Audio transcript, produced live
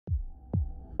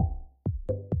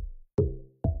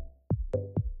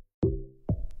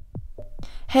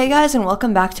Hey guys, and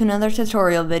welcome back to another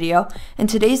tutorial video. In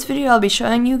today's video I'll be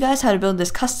showing you guys how to build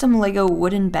this custom Lego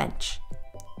wooden bench.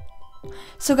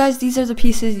 So guys, these are the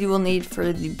pieces you will need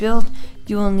for the build.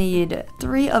 You will need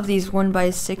 3 of these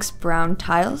 1x6 brown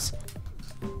tiles.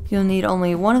 You'll need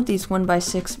only 1 of these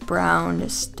 1x6 brown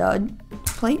stud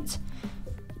plates.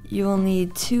 You will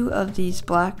need 2 of these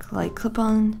black like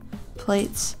clip-on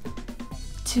plates,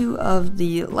 2 of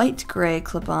the light gray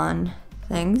clip-on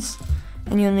things,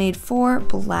 and you'll need 4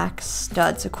 black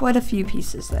studs, so quite a few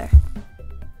pieces there.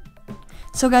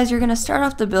 So guys, you're going to start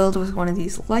off the build with one of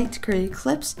these light gray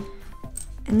clips,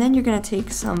 and then you're going to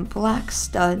take some black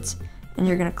studs and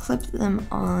you're going to clip them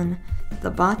on the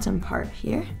bottom part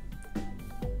here.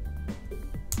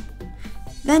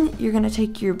 Then you're going to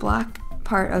take your black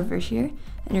part over here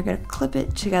and you're going to clip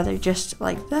it together just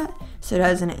like that, so it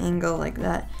has an angle like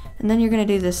that, and then you're going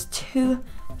to do this 2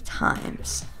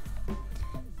 times.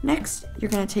 Next,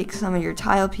 you're going to take some of your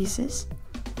tile pieces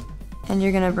and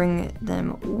you're going to bring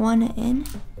them 1 in,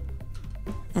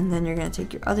 and then you're going to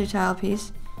take your other tile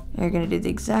piece and you're going to do the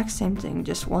exact same thing,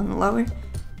 just 1 lower.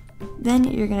 Then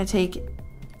you're going to take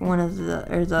one of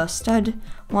the stud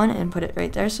one and put it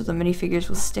right there so the minifigures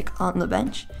will stick on the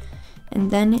bench. And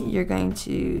then you're going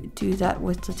to do that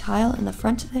with the tile in the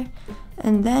front there,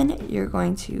 and then you're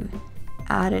going to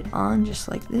add it on just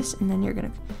like this, and then you're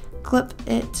going to clip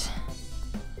it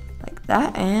like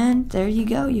that, and there you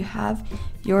go. You have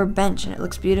your bench and it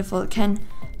looks beautiful. It can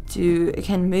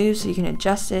move, so you can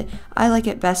adjust it. I like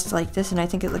it best like this and I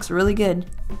think it looks really good.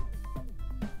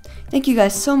 Thank you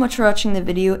guys so much for watching the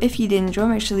video. If you did enjoy,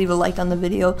 make sure to leave a like on the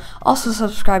video. Also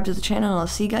subscribe to the channel and I'll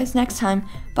see you guys next time.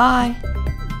 Bye!